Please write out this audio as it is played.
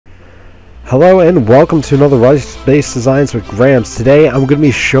Hello and welcome to another Rice-Based Designs with Grams. Today I'm going to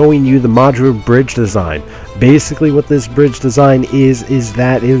be showing you the modular bridge design. Basically what this bridge design is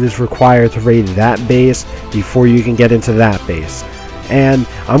that it is required to raid that base before you can get into that base. And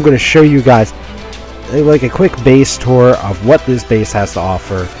I'm going to show you guys like a quick base tour of what this base has to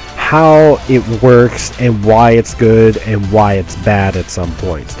offer, how it works, and why it's good and why it's bad at some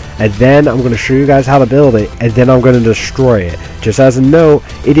points. And then I'm going to show you guys how to build it, and then I'm going to destroy it. Just as a note,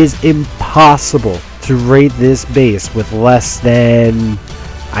 it is impossible to raid this base with less than,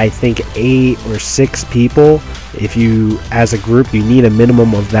 I think, 8 or 6 people. If you, as a group, you need a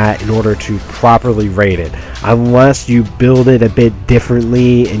minimum of that in order to properly raid it. Unless you build it a bit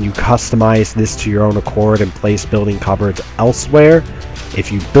differently and you customize this to your own accord and place building cupboards elsewhere. If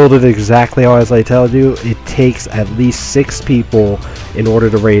you build it exactly as I tell you, it takes at least 6 people in order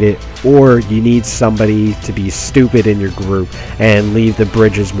to raid it, or you need somebody to be stupid in your group and leave the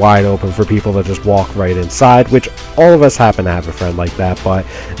bridges wide open for people to just walk right inside, which all of us happen to have a friend like that. But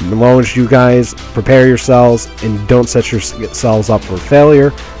as long as you guys prepare yourselves and don't set yourselves up for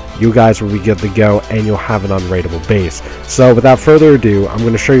failure, you guys will be good to go and you'll have an unraidable base. So without further ado, I'm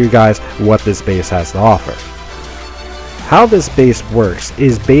going to show you guys what this base has to offer. How this base works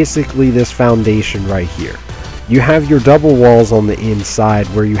is basically this foundation right here. You have your double walls on the inside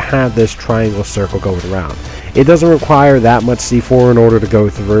where you have this triangle circle going around. It doesn't require that much C4 in order to go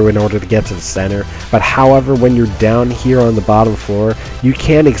through in order to get to the center, but however, when you're down here on the bottom floor, you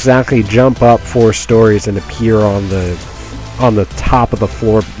can't exactly jump up 4 stories and appear on the top of the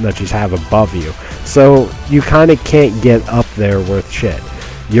floor that you have above you. So you kind of can't get up there worth shit.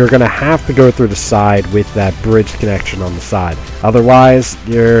 You're going to have to go through the side with that bridge connection on the side. Otherwise,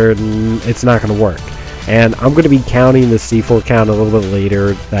 it's not going to work. And I'm going to be counting the C4 count a little bit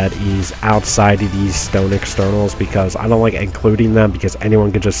later that is outside of these stone externals, because I don't like including them because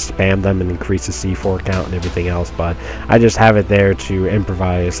anyone can just spam them and increase the C4 count and everything else. But I just have it there to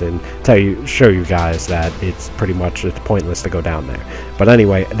improvise and show you guys that it's pointless to go down there. But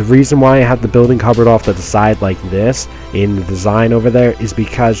anyway, the reason why I have the building cupboard off to the side like this in the design over there is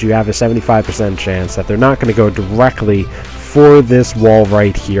because you have a 75% chance that they're not going to go directly for this wall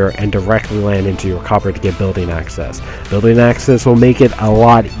right here and directly land into your cupboard to get building access. Building access will make it a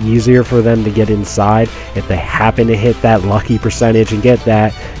lot easier for them to get inside. If they happen to hit that lucky percentage and get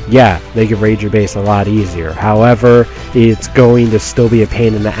that, yeah, they can raid your base a lot easier. However, it's going to still be a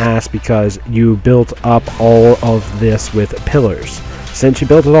pain in the ass because you built up all of this with pillars. Since you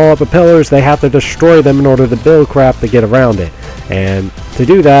built it all up with pillars, they have to destroy them in order to build crap to get around it. And to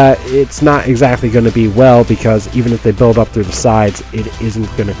do that, it's not exactly going to be well, because even if they build up through the sides, it isn't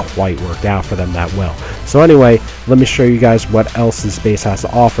going to quite work out for them that well. So anyway, let me show you guys what else this base has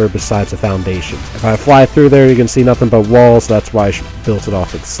to offer besides the foundations. If I fly through there, you can see nothing but walls. That's why I built it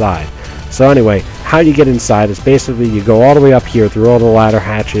off to the side. So anyway, how you get inside is basically you go all the way up here through all the ladder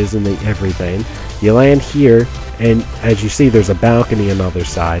hatches and everything. You land here, and as you see, there's a balcony on the other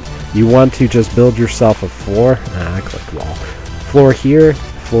side. You want to just build yourself a floor. I clicked wall. Floor here,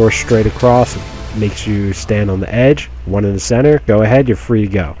 floor straight across, makes you stand on the edge, one in the center. Go ahead, you're free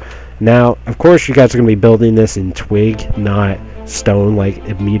to go. Now, of course, you guys are going to be building this in twig, not stone, like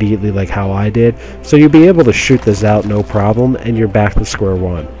immediately like how I did. So you'll be able to shoot this out no problem, and you're back to square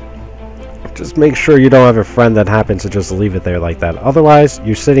one. Just make sure you don't have a friend that happens to just leave it there like that. Otherwise,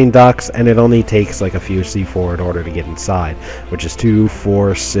 you're sitting ducks, and it only takes like a few C4 in order to get inside, which is 2,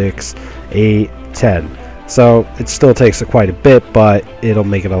 4, 6, 8, 10. So it still takes quite a bit, but it'll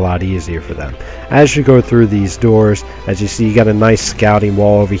make it a lot easier for them. As you go through these doors, as you see, you got a nice scouting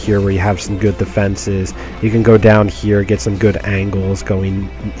wall over here where you have some good defenses. You can go down here, get some good angles going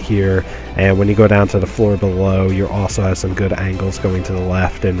here, and when you go down to the floor below, you also have some good angles going to the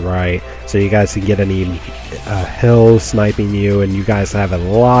left and right, so you guys can get any hill sniping you, and you guys have a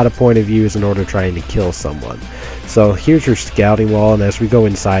lot of point of views in order trying to kill someone. So here's your scouting wall, and as we go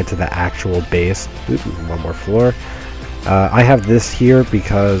inside to the actual base, one more floor. I have this here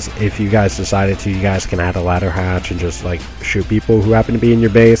because if you guys decided to, you guys can add a ladder hatch and just like shoot people who happen to be in your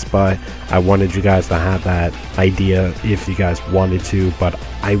base, but I wanted you guys to have that idea if you guys wanted to, but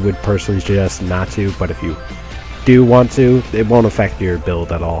I would personally suggest not to. But if you do want to, it won't affect your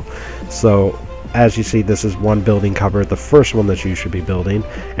build at all. So as you see, this is one building cupboard, the first one that you should be building,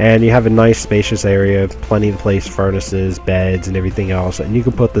 and you have a nice spacious area, plenty to place furnaces, beds, and everything else, and you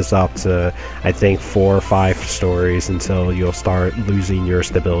can put this up to, I think, 4 or 5 stories until you'll start losing your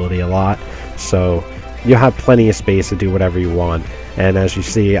stability a lot. So you'll have plenty of space to do whatever you want. And as you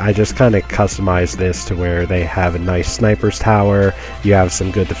see, I just kind of customized this to where they have a nice sniper's tower, you have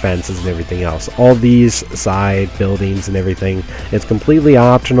some good defenses and everything else. All these side buildings and everything, it's completely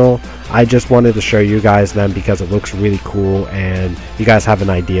optional. I just wanted to show you guys them because it looks really cool, and you guys have an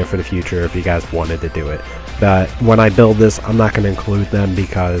idea for the future if you guys wanted to do it. But when I build this, I'm not going to include them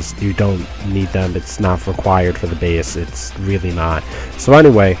because you don't need them. It's not required for the base. It's really not. So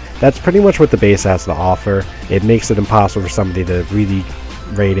anyway, that's pretty much what the base has to offer. It makes it impossible for somebody to really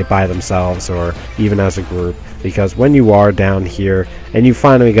raid it by themselves or even as a group, because when you are down here and you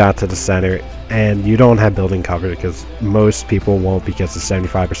finally got to the center and you don't have building cover, because most people won't, because it's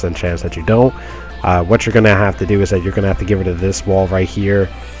 75% chance that you don't, what you're going to have to do is that you're going to have to get rid of this wall right here,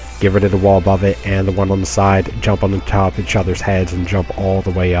 get rid of the wall above it, and the one on the side, jump on the top of each other's heads and jump all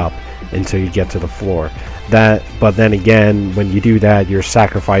the way up until you get to the floor. But then again, when you do that, you're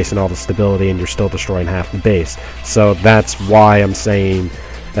sacrificing all the stability and you're still destroying half the base. So that's why I'm saying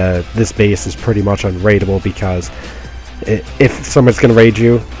this base is pretty much unraidable, because if someone's going to raid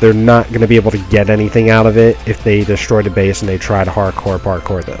you, they're not going to be able to get anything out of it if they destroy the base and they try to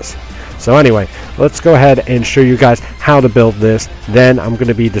parkour this. So anyway, let's go ahead and show you guys how to build this. Then I'm going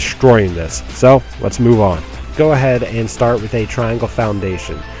to be destroying this. So let's move on. Go ahead and start with a triangle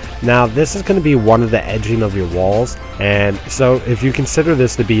foundation. Now this is going to be one of the edging of your walls, and so if you consider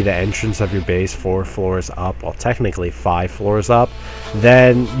this to be the entrance of your base 4 floors up, well technically 5 floors up,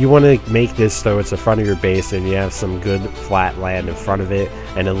 then you want to make this so it's the front of your base and you have some good flat land in front of it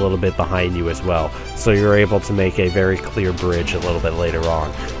and a little bit behind you as well, so you're able to make a very clear bridge a little bit later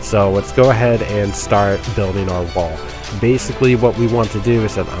on. So let's go ahead and start building our wall. Basically what we want to do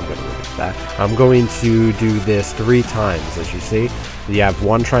is that I'm going to do this 3 times. As you see, you have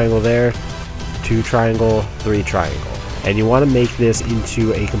 1 triangle there, 2 triangle, 3 triangle, and you want to make this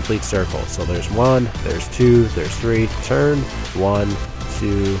into a complete circle. So there's 1, there's 2, there's 3, turn, 1,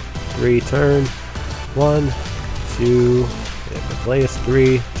 2, 3, turn, 1, 2, place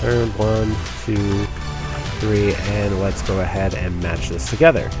 3, turn, 1, 2, 3, and let's go ahead and match this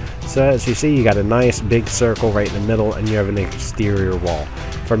together. So as you see, you got a nice big circle right in the middle, and you have an exterior wall.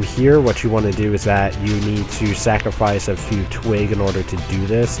 From here, what you want to do is that you need to sacrifice a few twig in order to do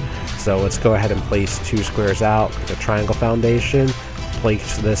this. So let's go ahead and place 2 squares out with a triangle foundation.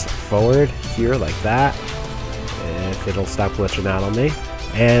 Place this forward here like that, if it'll stop glitching out on me.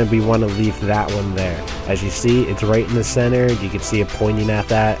 And we want to leave that one there. As you see, it's right in the center. You can see it pointing at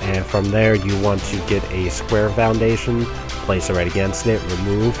that, and from there you want to get a square foundation, place it right against it,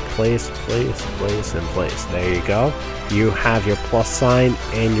 remove, place, place, place, and place. There you go. You have your plus sign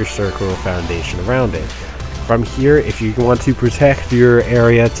and your circular foundation around it. From here, if you want to protect your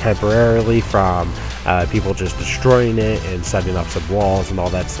area temporarily from people just destroying it and setting up some walls and all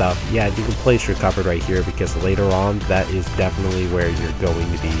that stuff, yeah, you can place your cupboard right here, because later on that is definitely where you're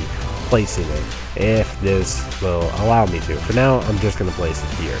going to be placing it, if this will allow me to. For now, I'm just going to place it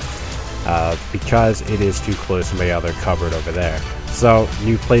here because it is too close to my other cupboard over there. So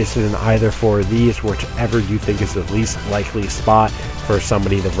you place it in either 4 of these, whichever you think is the least likely spot for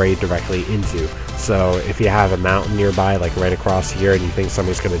somebody to raid directly into. So if you have a mountain nearby, like right across here, and you think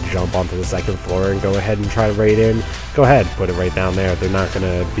somebody's going to jump onto the 2nd floor and go ahead and try to raid in, go ahead, put it right down there. They're not going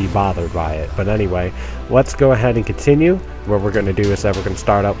to be bothered by it. But anyway, let's go ahead and continue. What we're going to do is that we're going to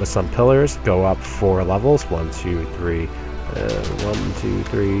start up with some pillars, go up 4 levels, 1, 2, 3, 1, 2,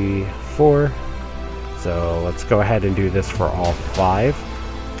 3, 4. So let's go ahead and do this for all 5.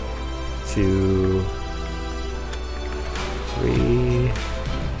 2, 3,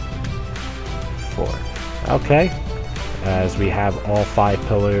 4. Okay, as we have all 5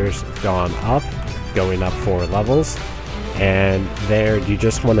 pillars gone up, going up 4 levels, and there you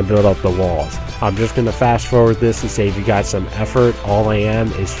just want to build up the walls. I'm just going to fast forward this to save you guys some effort. All I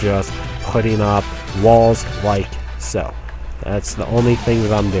am is just putting up walls like so. That's the only thing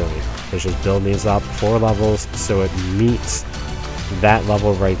that I'm doing, is just building these up 4 levels so it meets that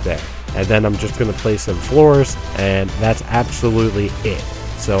level right there. And then I'm just going to place some floors, and that's absolutely it.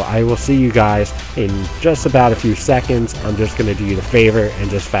 So I will see you guys in just about a few seconds. I'm just going to do you the favor and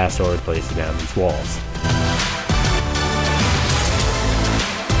just fast forward placing down these walls.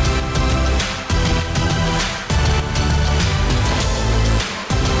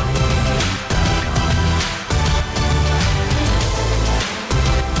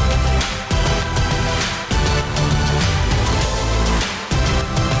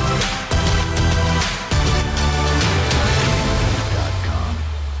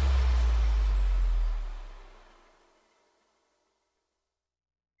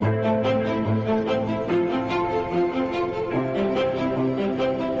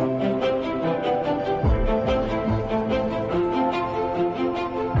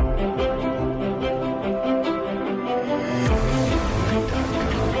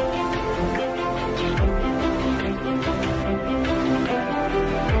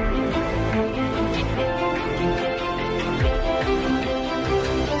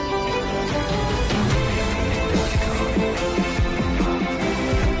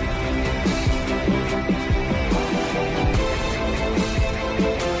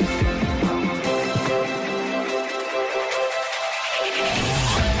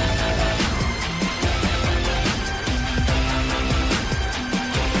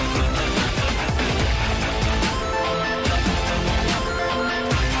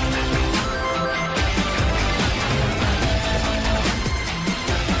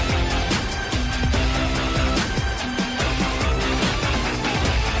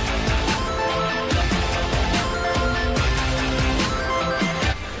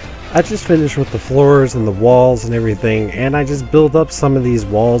 I just finished with the floors and the walls and everything, and I just built up some of these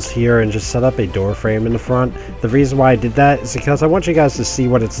walls here and just set up a door frame in the front. The reason why I did that is because I want you guys to see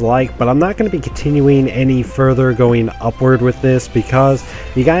what it's like, but I'm not going to be continuing any further going upward with this because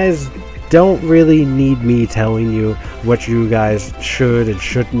you guys don't really need me telling you what you guys should and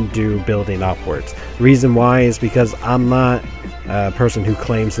shouldn't do building upwards. The reason why is because I'm not a person who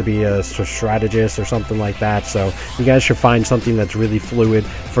claims to be a strategist or something like that, so you guys should find something that's really fluid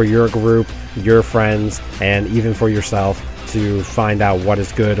for your group, your friends, and even for yourself to find out what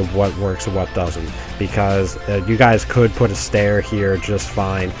is good and what works and what doesn't, because you guys could put a stair here just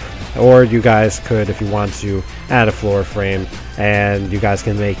fine, or you guys could, if you want to, add a floor frame and you guys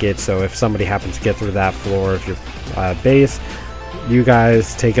can make it so if somebody happens to get through that floor of your base, you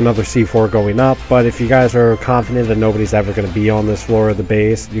guys take another C4 going up. But if you guys are confident that nobody's ever going to be on this floor of the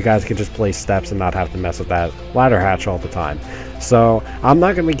base, you guys can just place steps and not have to mess with that ladder hatch all the time. So I'm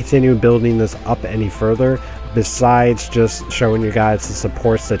not going to be continuing building this up any further, besides just showing you guys the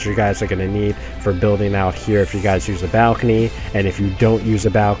supports that you guys are going to need for building out here if you guys use a balcony, and if you don't use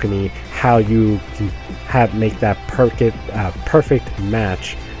a balcony, how you can make that perfect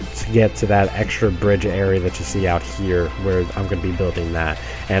match to get to that extra bridge area that you see out here where I'm going to be building that.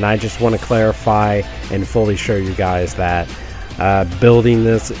 And I just want to clarify and fully show you guys that building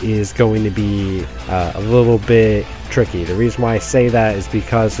this is going to be a little bit tricky. The reason why I say that is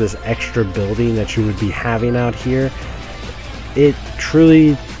because this extra building that you would be having out here, it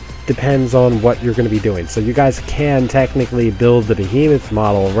truly depends on what you're going to be doing. So you guys can technically build the behemoth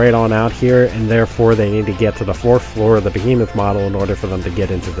model right on out here, and therefore they need to get to the 4th floor of the behemoth model in order for them to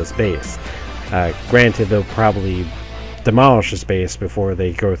get into this base. Granted, they'll probably demolish this base before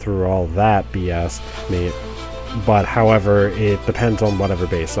they go through all that BS, but however, it depends on whatever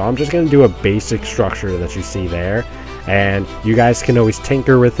base. So I'm just going to do a basic structure that you see there, and you guys can always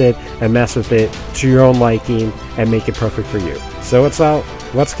tinker with it and mess with it to your own liking and make it perfect for you. So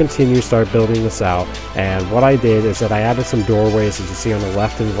let's continue start building this out. And what I did is that I added some doorways, as you see on the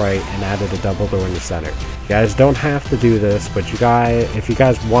left and right, and added a double door in the center. You guys don't have to do this, but if you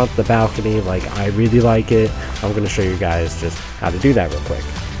guys want the balcony like I really like it, I'm going to show you guys just how to do that real quick.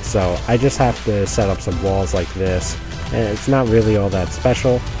 So I just have to set up some walls like this, and it's not really all that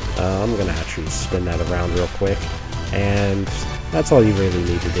special. I'm going to actually spin that around real quick, and that's all you really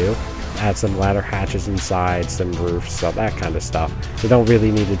need to do. Add some ladder hatches inside, some roofs, so that kind of stuff. You don't really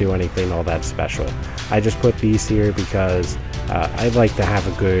need to do anything all that special. I just put these here because I'd like to have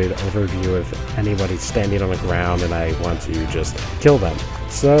a good overview of anybody standing on the ground and I want to just kill them.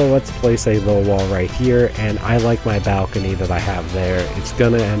 So let's place a low wall right here, and I like my balcony that I have there. It's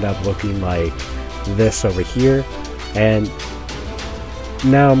gonna end up looking like this over here, and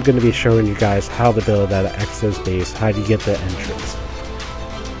now I'm going to be showing you guys how to build that access base, how to get the entrance.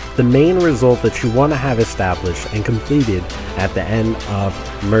 The main result that you want to have established and completed at the end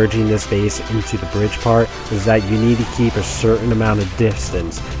of merging this base into the bridge part is that you need to keep a certain amount of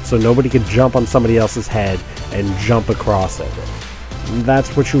distance so nobody can jump on somebody else's head and jump across it.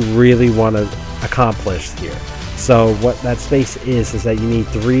 That's what you really want to accomplish here. So what that space is that you need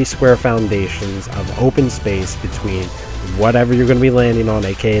 3 square foundations of open space between whatever you're going to be landing on,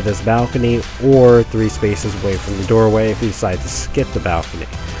 aka this balcony, or 3 spaces away from the doorway if you decide to skip the balcony.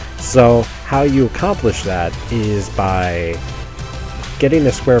 So how you accomplish that is by getting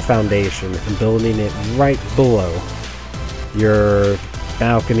a square foundation and building it right below your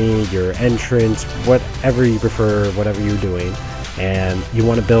balcony, your entrance, whatever you prefer, whatever you're doing, and you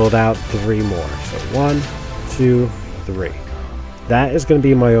want to build out 3 more. So 1, 2, 3. That is going to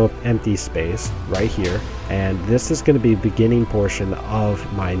be my empty space right here, and this is going to be the beginning portion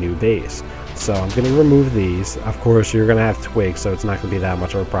of my new base. So I'm going to remove these. Of course, you're going to have twigs, so it's not going to be that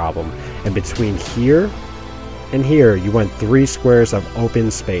much of a problem. And between here and here, you want 3 squares of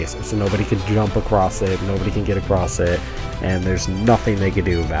open space, so nobody can jump across it, nobody can get across it, and there's nothing they can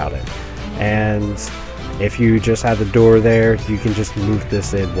do about it. And if you just have the door there, you can just move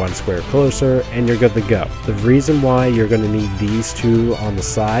this in 1 square closer and you're good to go. The reason why you're going to need these 2 on the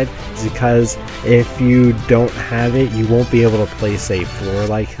side is because if you don't have it, you won't be able to place a floor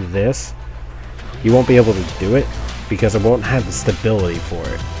like this. You won't be able to do it because it won't have the stability for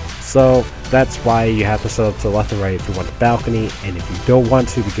it. So that's why you have to set up to the left and right if you want the balcony, and if you don't want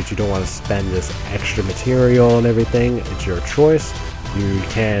to because you don't want to spend this extra material and everything, it's your choice. You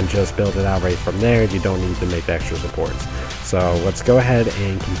can just build it out right from there. You don't need to make the extra supports. So let's go ahead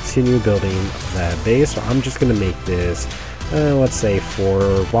and continue building that base. So I'm just going to make this, let's say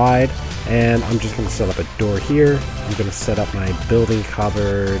 4 wide, and I'm just going to set up a door here. I'm going to set up my building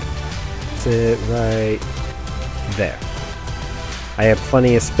cupboard. That's it right there. I have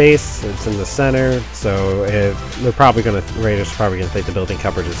plenty of space. It's in the center, so Raiders are probably gonna think the building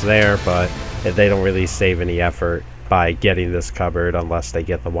cupboard is there, but they don't really save any effort by getting this cupboard unless they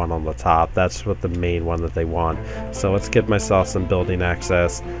get the one on the top. That's what the main one that they want. So let's get myself some building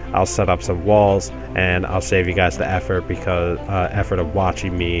access. I'll set up some walls, and I'll save you guys the effort of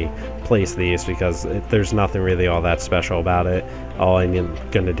watching me place these, because there's nothing really all that special about it. All I'm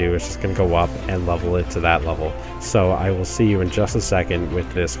gonna do is just gonna go up and level it to that level. So I will see you in just a second with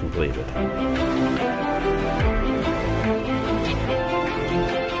this completed.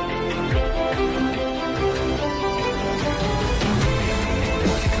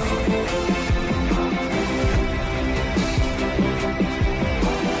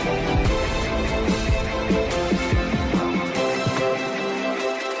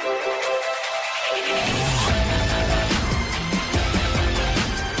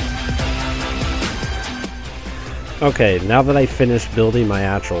 Okay, now that I finished building my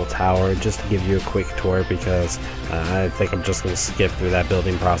actual tower, just to give you a quick tour, because I think I'm just going to skip through that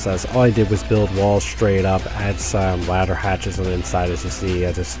building process. All I did was build walls straight up, add some ladder hatches on the inside. As you see,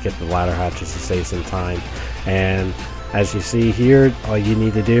 I just skipped the ladder hatches to save some time. And as you see here, all you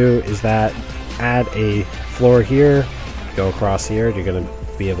need to do is add a floor here, go across here. You're going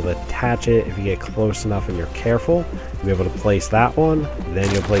to be able to attach it if you get close enough and you're careful. You'll be able to place that one, then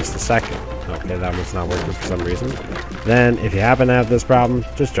you'll place the second. Okay, that one's not working for some reason. Then, if you happen to have this problem,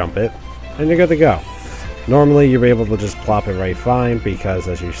 just jump it, and you're good to go. Normally, you're able to just plop it right fine, because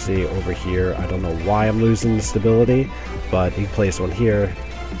as you see over here, I don't know why I'm losing the stability, but you place one here,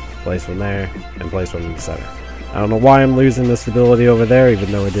 place one there, and place one in the center. I don't know why I'm losing the stability over there,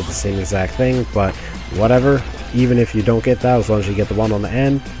 even though I did the same exact thing, but whatever. Even if you don't get that, as long as you get the one on the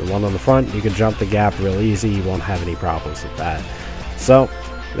end, the one on the front, you can jump the gap real easy. You won't have any problems with that. So,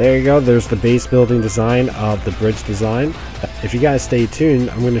 there you go. There's the base building design of the bridge design. If you guys stay tuned,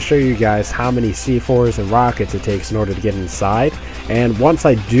 I'm going to show you guys how many C4s and rockets it takes in order to get inside. And once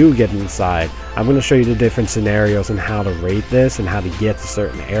I do get inside, I'm going to show you the different scenarios and how to raid this and how to get to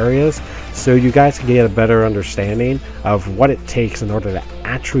certain areas, so you guys can get a better understanding of what it takes in order to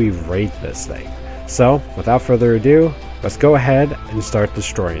actually raid this thing. So, without further ado, let's go ahead and start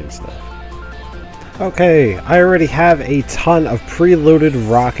destroying stuff. Okay, I already have a ton of preloaded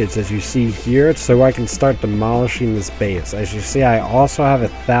rockets, as you see here, so I can start demolishing this base. As you see, I also have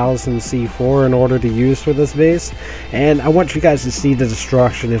 1,000 C4 in order to use for this base, and I want you guys to see the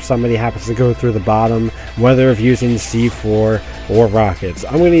destruction if somebody happens to go through the bottom, whether of using C4 or rockets.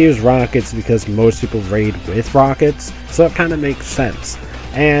 I'm going to use rockets because most people raid with rockets, so it kind of makes sense.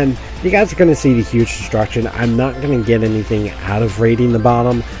 And you guys are going to see the huge destruction. I'm not going to get anything out of raiding the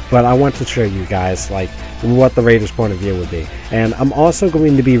bottom, but I want to show you guys like what the raiders' point of view would be. And I'm also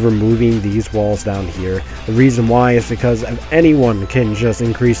going to be removing these walls down here. The reason why is because anyone can just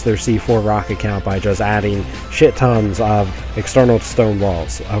increase their C4 rocket count by just adding shit tons of external stone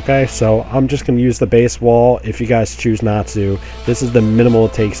walls. Okay, so I'm just going to use the base wall. If you guys choose not to, this is the minimal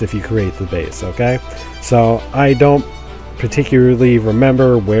it takes if you create the base. Okay, so I don't particularly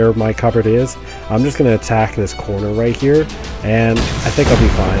remember where my cupboard is. I'm just going to attack this corner right here, and I think I'll be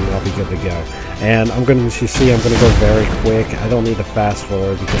fine. I'll be good to go. And I'm going to see, I'm going to go very quick. I don't need to fast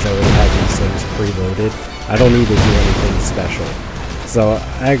forward because I already have these things preloaded. I don't need to do anything special. So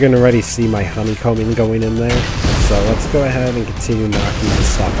I can already see my honeycombing going in there. So let's go ahead and continue knocking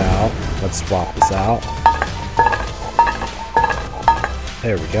this stuff out. Let's swap this out.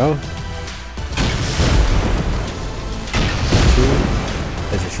 There we go.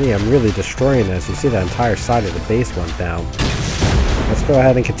 As you see, I'm really destroying this. You see that entire side of the base went down. Let's go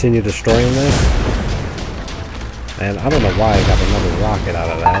ahead and continue destroying this. And I don't know why I got another rocket out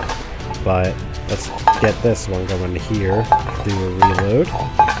of that, but let's get this one going here. Do a reload.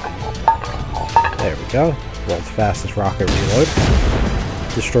 There we go. World's fastest rocket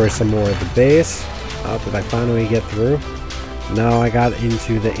reload. Destroy some more of the base. Oh, did I finally get through? No, I got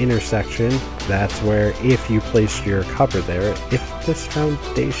into the intersection. That's where, if you placed your cupboard there, if this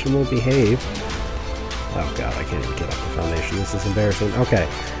foundation will behave. Oh god, I can't even get up the foundation. This is embarrassing. Okay,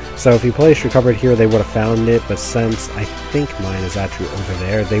 so if you place your cupboard here, they would have found it, but since I think mine is actually over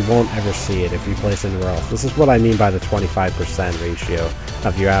there, they won't ever see it if you place it anywhere else. This is what I mean by the 25% ratio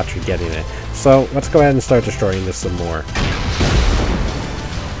of you actually getting it. So let's go ahead and start destroying this some more.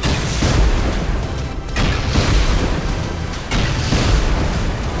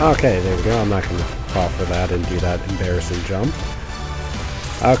 Okay, there we go. I'm not going to fall for that and do that embarrassing jump.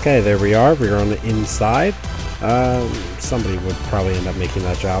 Okay, there we are. We're on the inside. Somebody would probably end up making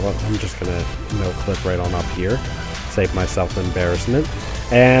that job. I'm just going to no-clip right on up here. Save myself embarrassment.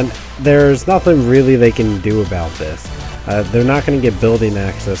 and there's nothing really they can do about this. They're not going to get building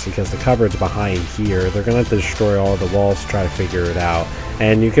access because the cupboard's behind here. They're going to have to destroy all the walls to try to figure it out.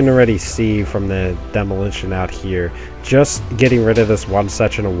 And you can already see from the demolition out here, just getting rid of this one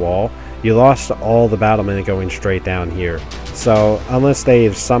section of wall, you lost all the battlement going straight down here. So unless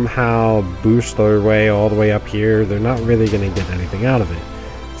they somehow boost their way all the way up here, they're not really going to get anything out of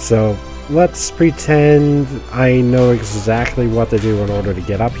it. So let's pretend I know exactly what to do in order to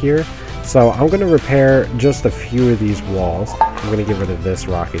get up here. So I'm going to repair just a few of these walls. I'm going to get rid of this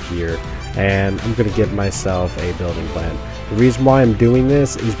rocket here, and I'm going to give myself a building plan. The reason why I'm doing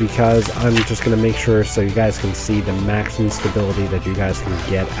this is because I'm just going to make sure so you guys can see the maximum stability that you guys can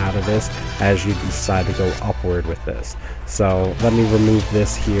get out of this as you decide to go upward with this. So let me remove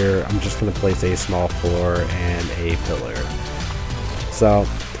this here. I'm just going to place a small floor and a pillar. So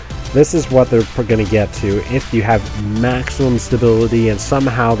this is what they're going to get to if you have maximum stability and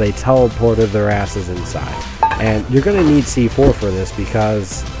somehow they teleported their asses inside. And you're going to need C4 for this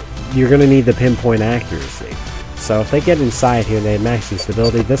because you're going to need the pinpoint accuracy. So if they get inside here and they have maximum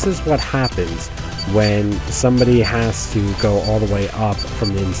stability, this is what happens when somebody has to go all the way up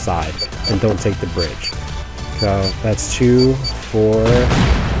from the inside and don't take the bridge. So that's 2, 4,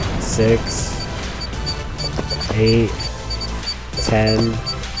 6, 8, 10...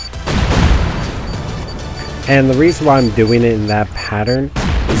 And the reason why I'm doing it in that pattern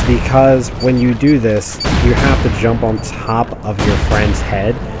is because when you do this, you have to jump on top of your friend's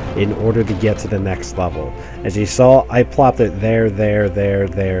head in order to get to the next level. As you saw, I plopped it there, there, there,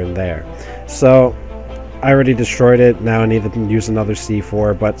 there, and there. So I already destroyed it. Now I need to use another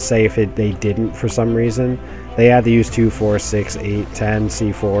C4, but say if they didn't for some reason, they had to use 2, 4, 6, 8, 10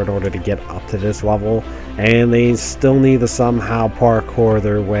 C4 in order to get up to this level, and they still need to somehow parkour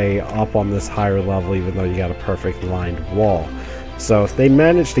their way up on this higher level even though you got a perfect lined wall. So if they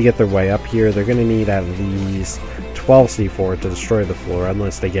manage to get their way up here, they're going to need at least 12 C4 to destroy the floor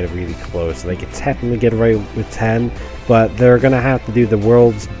unless they get it really close. They could technically get away with 10, but they're going to have to do the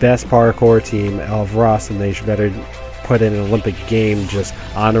world's best parkour team of Rust, and they should better put in an Olympic game just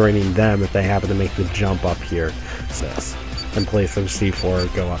honoring them if they happen to make the jump up here and place their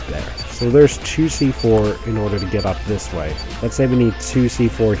C4 go up there. So there's 2 C4 in order to get up this way. Let's say we need 2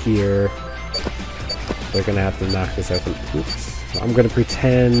 C4 here. They're going to have to knock this open. Oops. So I'm going to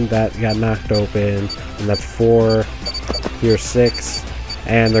pretend that got knocked open, and that's 4, here's 6,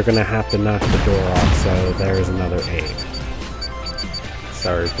 and they're going to have to knock the door off, so there's another 8.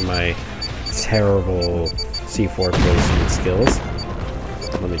 Sorry for my terrible C4 placement skills.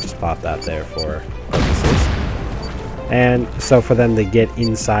 Let me just pop that there for purposes. And so for them to get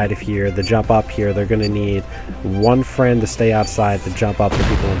inside of here, the jump up here, they're going to need 1 friend to stay outside to jump up the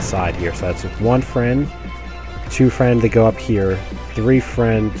people inside here. So that's 1 friend, 2 friend to go up here, 3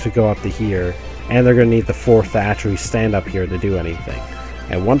 friend to go up to here, and they're going to need the 4th to actually stand up here to do anything.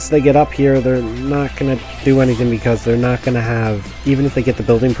 And once they get up here, they're not going to do anything because they're not going to have, even if they get the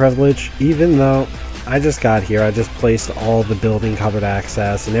building privilege, even though I just got here, I just placed all the building covered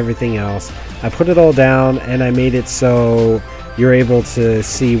access and everything else. I put it all down and I made it so you're able to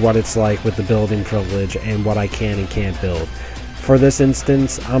see what it's like with the building privilege and what I can and can't build. For this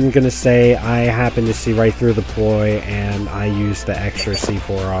instance, I'm going to say I happen to see right through the ploy and I used the extra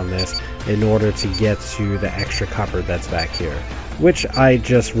C4 on this in order to get to the extra cupboard that's back here, which I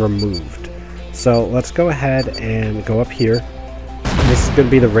just removed. So let's go ahead and go up here. This is going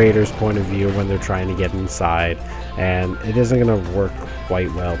to be the raiders' point of view when they're trying to get inside, and it isn't going to work quite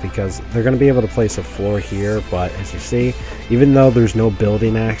well because they're going to be able to place a floor here, but as you see, even though there's no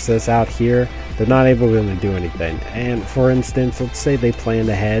building access out here, they're not able to really do anything. And for instance, let's say they planned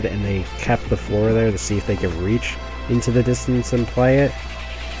ahead and they kept the floor there to see if they could reach into the distance and play it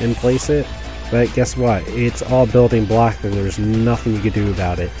and place it. But guess what? It's all building blocked and there's nothing you can do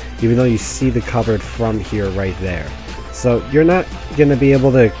about it, even though you see the cupboard from here right there. So you're not going to be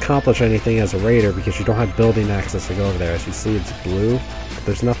able to accomplish anything as a raider because you don't have building access to go over there. As you see, it's blue, but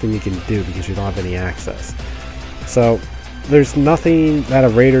there's nothing you can do because you don't have any access. So there's nothing that a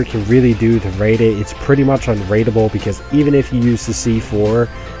raider can really do to raid it. It's pretty much un-raidable because even if you use the C4,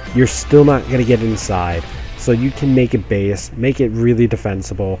 you're still not going to get inside. So you can make it base, make it really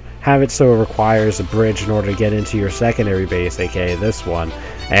defensible, have it so it requires a bridge in order to get into your secondary base, aka this one,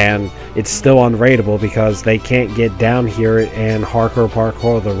 and it's still un-raidable because they can't get down here and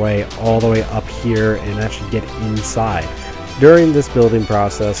parkour their way all the way up here and actually get inside. During this building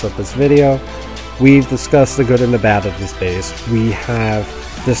process of this video, we've discussed the good and the bad of this base. We have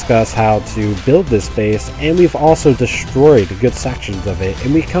discuss how to build this base, and we've also destroyed good sections of it,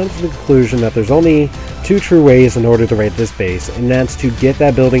 and we've come to the conclusion that there's only two true ways in order to raid this base, and that's to get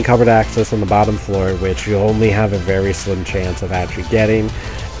that building covered access on the bottom floor, which you'll only have a very slim chance of actually getting,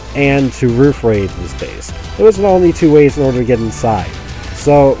 and to roof raid this base. Those are the only two ways in order to get inside.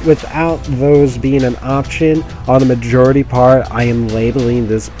 So without those being an option, on the majority part, I am labeling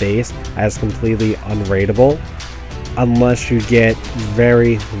this base as completely unraidable, unless you get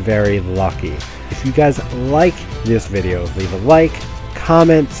very, very lucky. If you guys like this video, leave a like,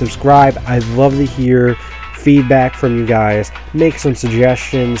 comment, subscribe. I'd love to hear feedback from you guys, make some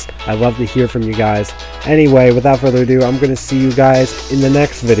suggestions. I'd love to hear from you guys. Anyway, without further ado, I'm going to see you guys in the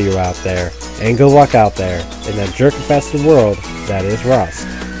next video out there, and good luck out there in that jerk-infested world that is Rust.